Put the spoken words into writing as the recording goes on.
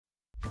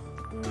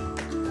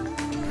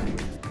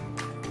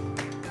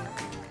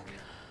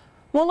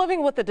Well,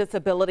 living with a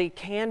disability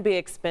can be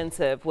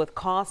expensive, with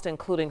costs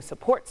including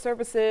support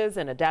services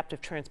and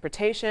adaptive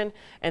transportation,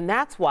 and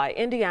that's why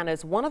Indiana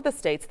is one of the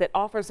states that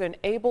offers an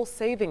ABLE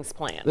savings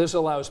plan. This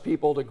allows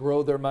people to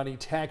grow their money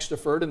tax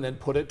deferred and then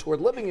put it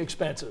toward living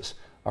expenses.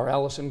 Our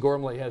Allison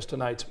Gormly has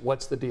tonight's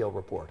What's the Deal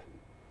report.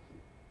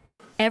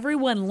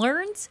 Everyone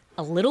learns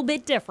a little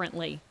bit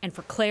differently, and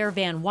for Claire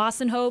Van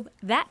Wassenhoop,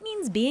 that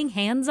means being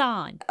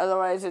hands-on.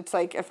 Otherwise, it's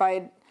like if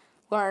I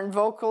learn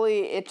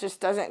vocally, it just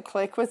doesn't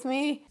click with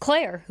me.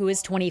 Claire, who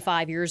is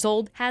 25 years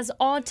old, has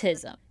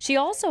autism. She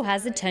also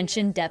has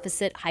attention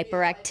deficit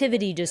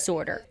hyperactivity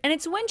disorder. And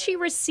it's when she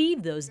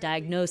received those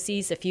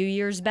diagnoses a few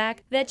years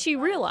back that she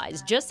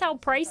realized just how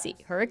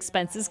pricey her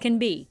expenses can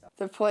be.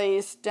 The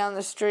place down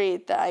the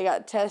street that I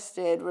got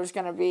tested was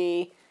going to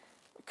be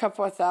a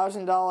couple of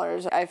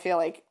 $1,000s. I feel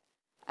like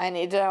I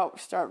need to help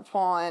start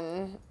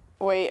pulling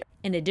weight.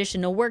 In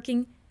addition to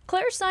working,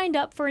 Claire signed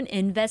up for an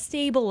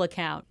Investable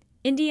account.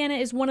 Indiana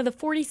is one of the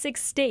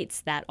 46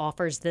 states that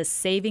offers this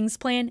savings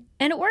plan,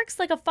 and it works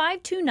like a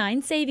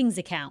 529 savings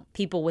account.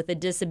 People with a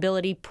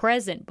disability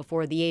present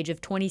before the age of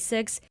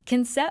 26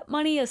 can set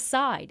money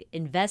aside,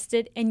 invest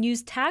it, and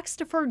use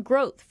tax-deferred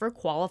growth for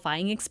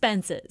qualifying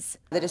expenses.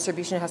 The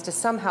distribution has to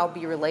somehow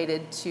be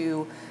related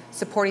to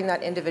supporting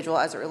that individual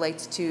as it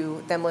relates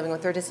to them living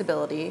with their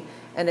disability,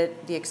 and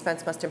the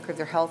expense must improve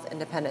their health,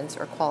 independence,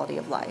 or quality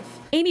of life.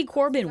 Amy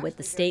Corbin with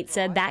the state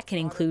said that can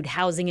include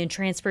housing and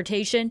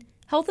transportation,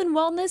 health and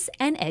wellness,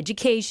 and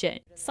education.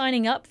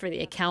 Signing up for the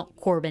account,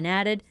 Corbin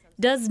added,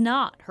 does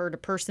not hurt a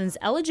person's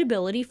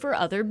eligibility for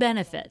other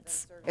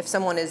benefits. If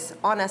someone is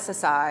on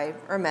SSI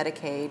or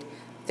Medicaid,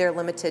 they're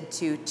limited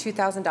to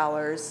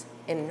 $2,000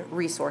 in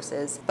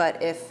resources,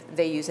 but if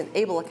they use an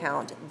ABLE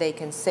account, they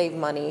can save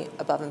money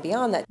above and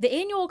beyond that. The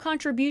annual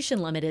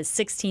contribution limit is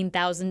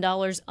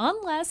 $16,000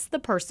 unless the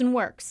person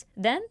works.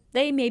 Then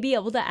they may be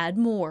able to add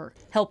more,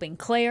 helping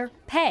Claire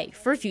pay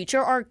for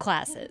future art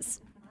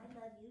classes.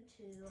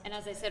 And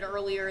as I said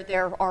earlier,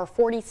 there are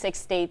 46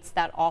 states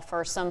that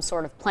offer some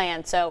sort of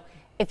plan. So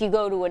if you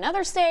go to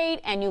another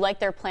state and you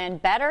like their plan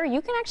better,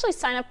 you can actually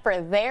sign up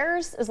for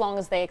theirs as long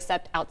as they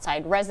accept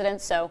outside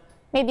residents. So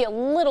maybe a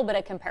little bit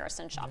of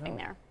comparison shopping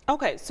there.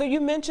 Okay, so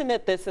you mentioned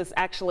that this is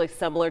actually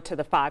similar to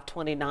the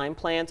 529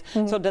 plans.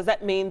 So does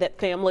that mean that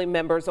family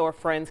members or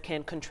friends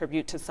can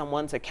contribute to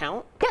someone's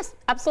account? Yes,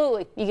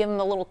 absolutely. You give them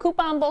a little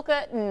coupon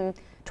booklet and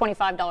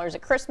 $25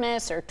 at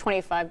Christmas or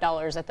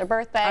 $25 at their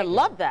birthday. I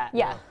love that.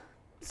 Yeah.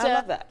 I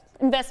love that.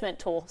 Investment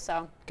tool.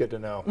 So Good to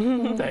know.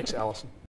 Thanks, Allison.